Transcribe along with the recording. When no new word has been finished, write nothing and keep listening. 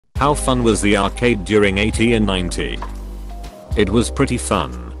How fun was the arcade during 80 and 90? It was pretty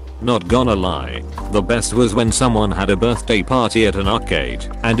fun. Not gonna lie. The best was when someone had a birthday party at an arcade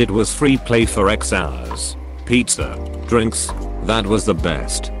and it was free play for X hours. Pizza, drinks, that was the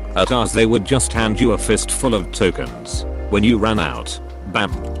best. At ours they would just hand you a fistful of tokens. When you ran out,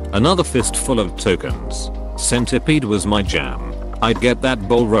 bam, another fistful of tokens. Centipede was my jam. I'd get that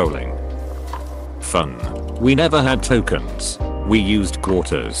ball rolling. Fun. We never had tokens. We used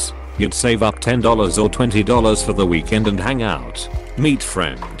quarters. You'd save up $10 or $20 for the weekend and hang out. Meet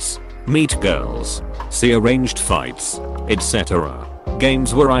friends. Meet girls. See arranged fights, etc.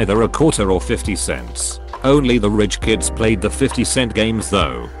 Games were either a quarter or 50 cents. Only the rich kids played the 50-cent games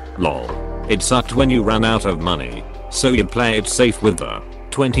though. Lol. It sucked when you ran out of money, so you'd play it safe with the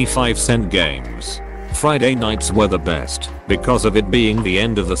 25-cent games. Friday nights were the best because of it being the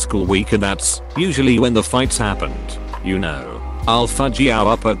end of the school week, and that's usually when the fights happened. You know, I'll fudge you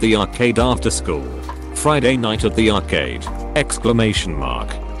up at the arcade after school. Friday night at the arcade! Exclamation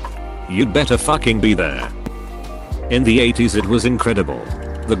mark. You'd better fucking be there. In the 80s it was incredible.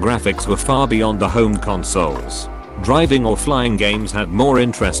 The graphics were far beyond the home consoles. Driving or flying games had more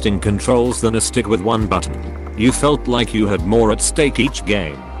interesting controls than a stick with one button. You felt like you had more at stake each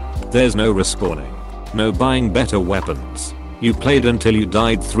game. There's no respawning. No buying better weapons. You played until you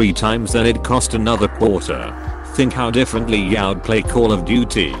died 3 times, then it cost another quarter. Think how differently you'd play Call of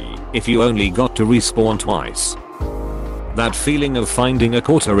Duty if you only got to respawn twice. That feeling of finding a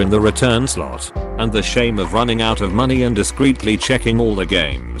quarter in the return slot, and the shame of running out of money and discreetly checking all the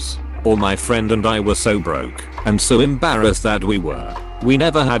games. Or my friend and I were so broke and so embarrassed that we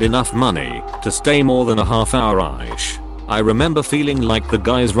never had enough money to stay more than a half hour-ish. I remember feeling like the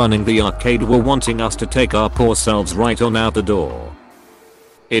guys running the arcade were wanting us to take our poor selves right on out the door.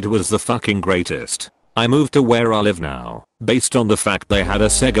 It was the fucking greatest. I moved to where I live now, based on the fact they had a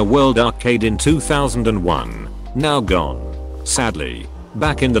Sega World Arcade in 2001, now gone. Sadly,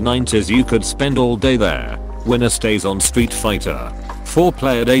 back in the 90s you could spend all day there. Winner stays on Street Fighter,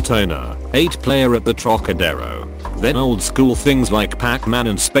 4-player Daytona, 8-player at the Trocadero. Then old school things like Pac-Man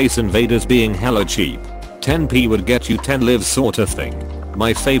and Space Invaders being hella cheap. 10p would get you 10 lives sort of thing.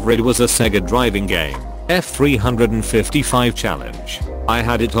 My favorite was a Sega driving game, F355 Challenge. I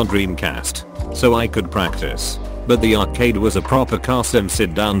had it on Dreamcast, so I could practice. But the arcade was a proper car sim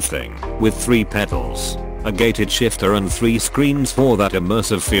sit-down thing, with 3 pedals, a gated shifter and 3 screens for that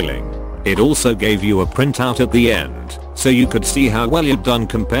immersive feeling. It also gave you a printout at the end, so you could see how well you'd done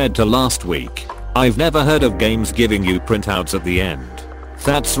compared to last week. I've never heard of games giving you printouts at the end.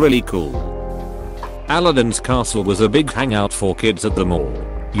 That's really cool. Aladdin's Castle was a big hangout for kids at the mall.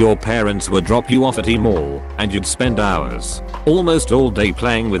 Your parents would drop you off at E-Mall, and you'd spend hours, almost all day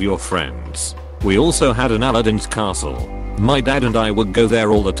playing with your friends. We also had an Aladdin's Castle. My dad and I would go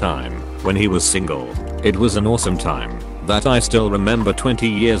there all the time, when he was single. It was an awesome time that I still remember 20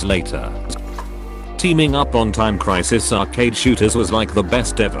 years later. Teaming up on Time Crisis arcade shooters was like the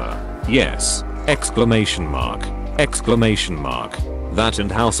best ever. Yes! Exclamation mark. Exclamation mark. That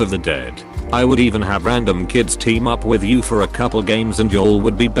and House of the Dead. I would even have random kids team up with you for a couple games and y'all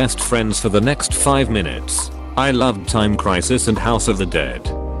would be best friends for the next 5 minutes. I loved Time Crisis and House of the Dead,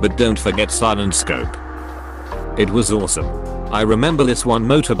 but don't forget Silent Scope. It was awesome. I remember this one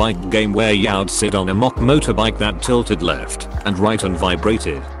motorbike game where you'd sit on a mock motorbike that tilted left and right and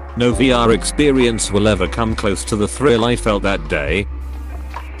vibrated. No VR experience will ever come close to the thrill I felt that day.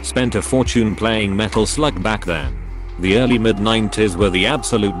 Spent a fortune playing Metal Slug back then. The early mid-90s were the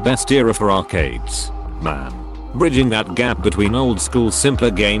absolute best era for arcades. Man. Bridging that gap between old school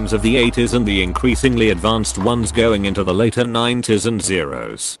simpler games of the 80s and the increasingly advanced ones going into the later 90s and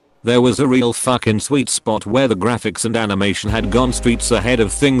zeros. There was a real fucking sweet spot where the graphics and animation had gone streets ahead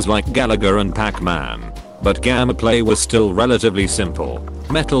of things like Gallagher and Pac-Man. But gameplay was still relatively simple.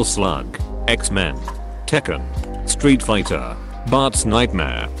 Metal Slug, X-Men, Tekken, Street Fighter, Bart's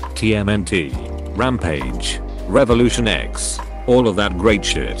Nightmare, TMNT, Rampage, Revolution X, all of that great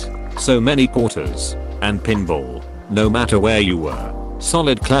shit. So many quarters. And pinball. No matter where you were.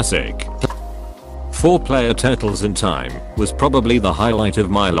 Solid classic. 4-player Turtles in Time was probably the highlight of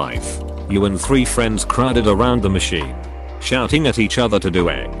my life. You and 3 friends crowded around the machine, shouting at each other to do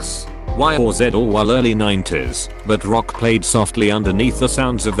X, Y or Z all while early 90s, but rock played softly underneath the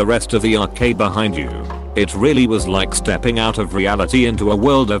sounds of the rest of the arcade behind you. It really was like stepping out of reality into a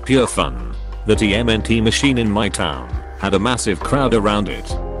world of pure fun. The TMNT machine in my town had a massive crowd around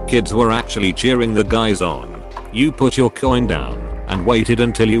it. Kids were actually cheering the guys on. You put your coin down and waited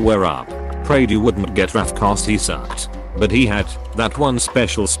until you were up. Prayed you wouldn't get Raph cause he sucked. But he had that one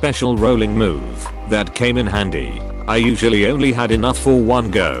special rolling move that came in handy. I usually only had enough for one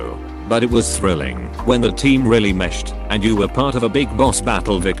go, but it was thrilling when the team really meshed and you were part of a big boss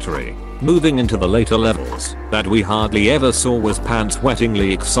battle victory. Moving into the later levels that we hardly ever saw was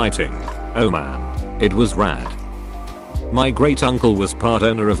pants-wettingly exciting. Oh man, it was rad. My great uncle was part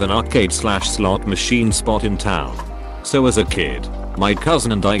owner of an arcade/slot machine spot in town. So as a kid, my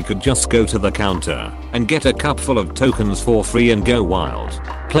cousin and I could just go to the counter and get a cup full of tokens for free and go wild.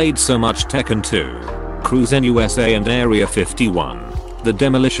 Played so much Tekken 2, Cruise USA and Area 51. The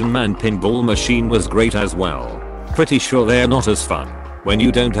Demolition Man pinball machine was great as well. Pretty sure they're not as fun when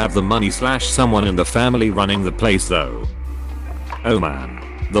you don't have the money/someone in the family running the place though. Oh man,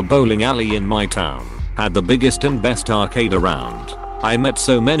 the bowling alley in my town had the biggest and best arcade around. I met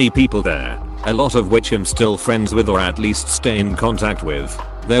so many people there, a lot of which I'm still friends with or at least stay in contact with.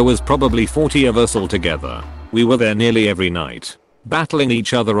 There was probably 40 of us all together. We were there nearly every night, battling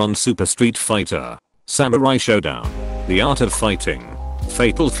each other on Super Street Fighter, Samurai Showdown, The Art of Fighting,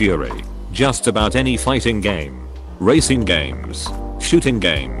 Fatal Fury, just about any fighting game, racing games, shooting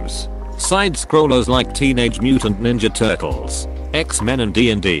games, side scrollers like Teenage Mutant Ninja Turtles, X-Men and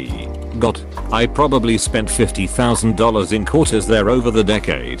D&D. I probably spent $50,000 in quarters there over the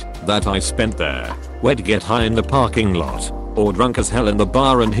decade that I spent there. We'd get high in the parking lot, or drunk as hell in the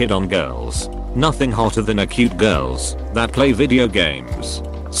bar and hit on girls. Nothing hotter than a cute girls that play video games.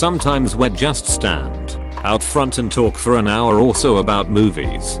 Sometimes we'd just stand out front and talk for an hour or so about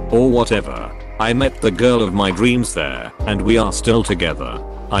movies or whatever. I met the girl of my dreams there and we are still together.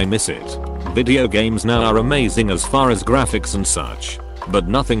 I miss it. Video games now are amazing as far as graphics and such, but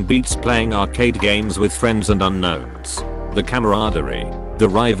nothing beats playing arcade games with friends and unknowns. The camaraderie, the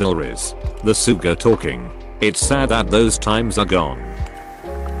rivalries, the sugar talking. It's sad that those times are gone.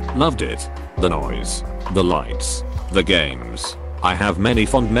 Loved it. The noise, the lights, the games. I have many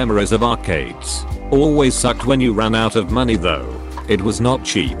fond memories of arcades. Always sucked when you ran out of money though. It was not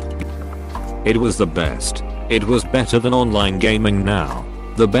cheap. It was the best. It was better than online gaming now.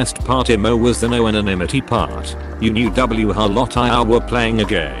 The best part emo was the no anonymity part. You knew WHLOTIR were playing a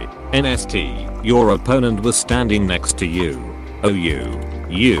gay NST. Your opponent was standing next to you. Oh you.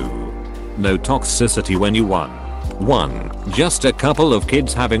 No toxicity when you won. Just a couple of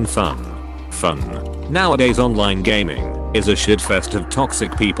kids having fun. Nowadays online gaming is a shitfest of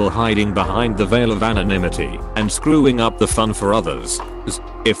toxic people hiding behind the veil of anonymity and screwing up the fun for others.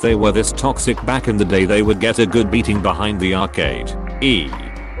 If they were this toxic back in the day they would get a good beating behind the arcade.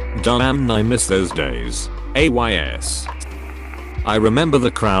 Damn, I miss those days. AYS. I remember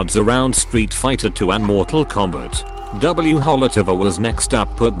the crowds around Street Fighter 2 and Mortal Kombat. WHLOTIR was next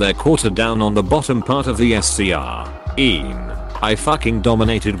up, put their quarter down on the bottom part of the SCR. I fucking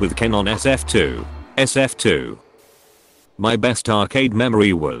dominated with Ken on SF2. My best arcade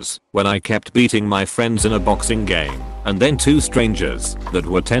memory was when I kept beating my friends in a boxing game, and then two strangers that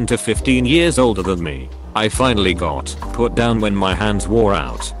were 10 to 15 years older than me. I finally got put down when my hands wore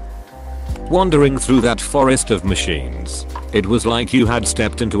out. Wandering through that forest of machines, it was like you had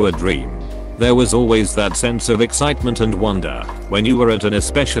stepped into a dream. There was always that sense of excitement and wonder when you were at an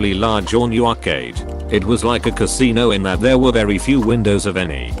especially large or new arcade. It was like a casino in that there were very few windows of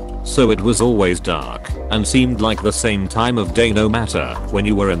any, so it was always dark and seemed like the same time of day no matter when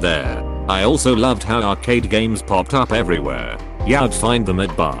you were in there. I also loved how arcade games popped up everywhere. You'd find them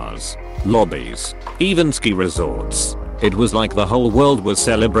at bars, lobbies, even ski resorts. It was like the whole world was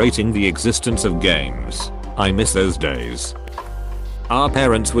celebrating the existence of games. I miss those days. Our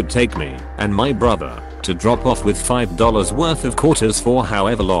parents would take me and my brother to drop off with $5 worth of quarters for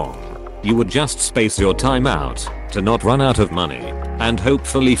however long. You would just space your time out to not run out of money and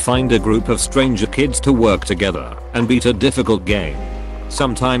hopefully find a group of stranger kids to work together and beat a difficult game.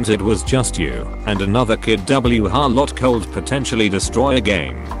 Sometimes it was just you and another kid WHLOT cold potentially destroy a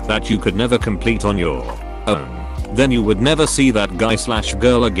game that you could never complete on your own. Then you would never see that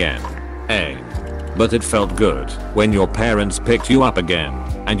guy/girl again. But it felt good when your parents picked you up again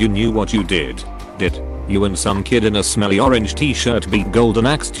and you knew what you did. You and some kid in a smelly orange t-shirt beat Golden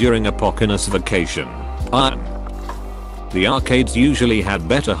Axe during a Poconos vacation. The arcades usually had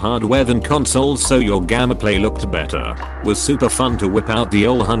better hardware than consoles, so your gameplay looked better. Was super fun to whip out the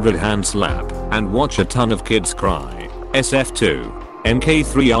old 100-hand slap and watch a ton of kids cry. SF2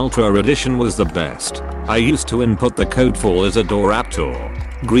 MK3 Ultra Edition was the best. I used to input the code for Isidore Raptor.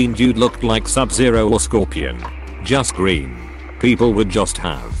 Green dude looked like Sub-Zero or Scorpion. Just green. People would just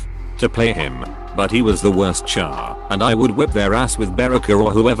have to play him, but he was the worst char, and I would whip their ass with Berika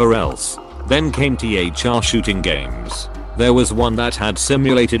or whoever else. Then came THR shooting games. There was one that had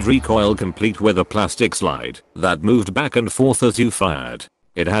simulated recoil complete with a plastic slide that moved back and forth as you fired.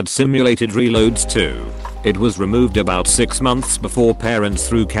 It had simulated reloads too. It was removed about 6 months before parents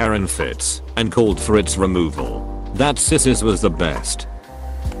threw Karen fits and called for its removal. That sis's was the best.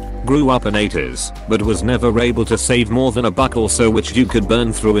 Grew up in 80s, but was never able to save more than $1 or so, which you could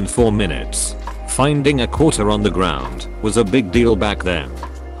burn through in 4 minutes. Finding a quarter on the ground was a big deal back then.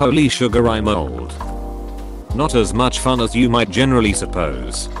 Holy sugar, I'm old. Not as much fun as you might generally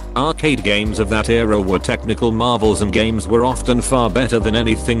suppose. Arcade games of that era were technical marvels, and games were often far better than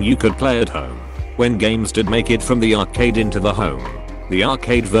anything you could play at home. When games did make it from the arcade into the home, the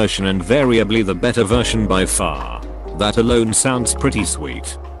arcade version invariably the better version by far. That alone sounds pretty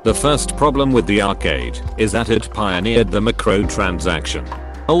sweet. The first problem with the arcade is that it pioneered the microtransaction.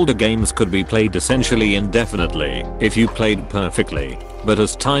 Older games could be played essentially indefinitely if you played perfectly, but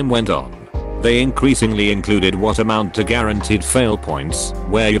as time went on, they increasingly included what amount to guaranteed fail points,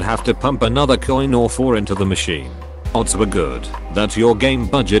 where you'd have to pump another coin or 4 into the machine. Odds were good that your game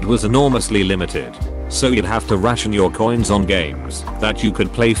budget was enormously limited, so you'd have to ration your coins on games that you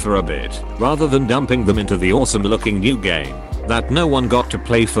could play for a bit, rather than dumping them into the awesome looking new game that no one got to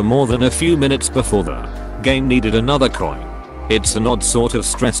play for more than a few minutes before the game needed another coin. It's an odd sort of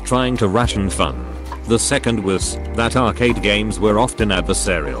stress trying to ration fun. The second was that arcade games were often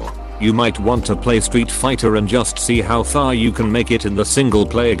adversarial. You might want to play Street Fighter and just see how far you can make it in the single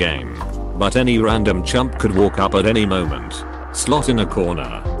player game, but any random chump could walk up at any moment, slot in a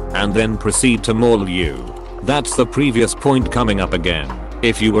corner, and then proceed to maul you. That's the previous point coming up again.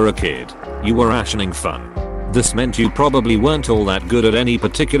 If you were a kid, you were rationing fun. This meant you probably weren't all that good at any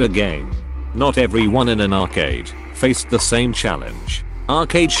particular game. Not everyone in an arcade faced the same challenge.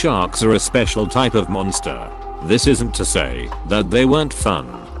 Arcade sharks are a special type of monster. This isn't to say that they weren't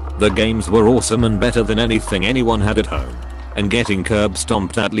fun. The games were awesome and better than anything anyone had at home. And getting curb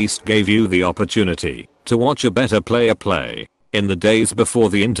stomped at least gave you the opportunity to watch a better player play. In the days before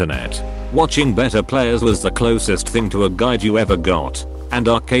the internet, watching better players was the closest thing to a guide you ever got, and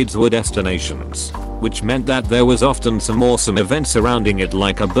arcades were destinations, which meant that there was often some awesome event surrounding it,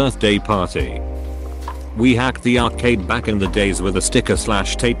 like a birthday party. We hacked the arcade back in the days with a sticker /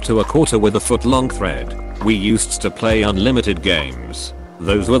 tape to a quarter with a foot long thread. We used to play unlimited games.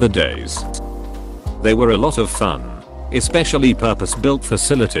 Those were the days. They were a lot of fun, especially purpose-built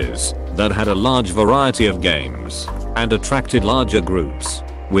facilities that had a large variety of games and attracted larger groups.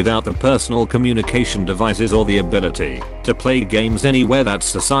 Without the personal communication devices or the ability to play games anywhere that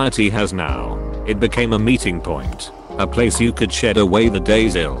society has now, it became a meeting point, a place you could shed away the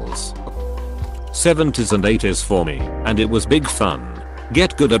day's ills. 70s and 80s for me, and it was big fun.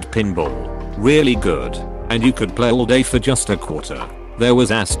 Get good at pinball, really good, and you could play all day for just a quarter. There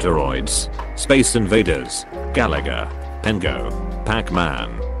was Asteroids, Space Invaders, Galaga, Pengo,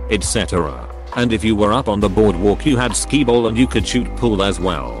 Pac-Man, etc. And if you were up on the boardwalk, you had skee-ball and you could shoot pool as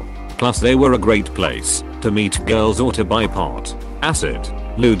well. Plus they were a great place to meet girls or to buy pot, acid,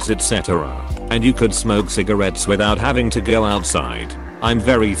 ludes, etc. And you could smoke cigarettes without having to go outside. I'm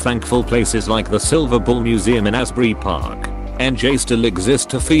very thankful places like the Silver Bull Museum in Asbury Park, NJ still exist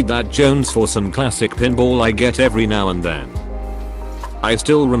to feed that Jones for some classic pinball I get every now and then. I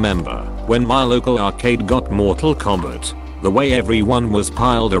still remember when my local arcade got Mortal Kombat, the way everyone was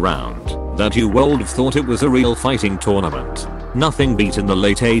piled around, that you would have thought it was a real fighting tournament. Nothing beat in the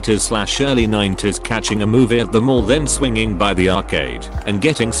late 80s / early 90s catching a movie at the mall, then swinging by the arcade and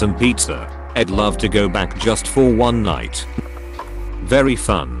getting some pizza. I'd love to go back just for one night. Very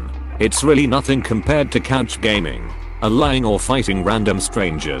fun. It's really nothing compared to couch gaming, lying or fighting random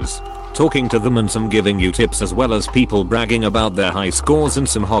strangers, talking to them and some giving you tips, as well as people bragging about their high scores and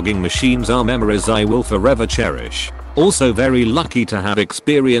some hogging machines, are memories I will forever cherish. Also very lucky to have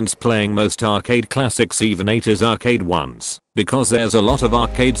experience playing most arcade classics, even 80s arcade ones, because there's a lot of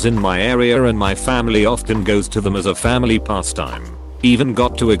arcades in my area and my family often goes to them as a family pastime. Even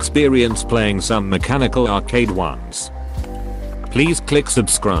got to experience playing some mechanical arcade ones. Please click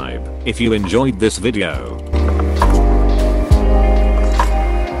subscribe if you enjoyed this video.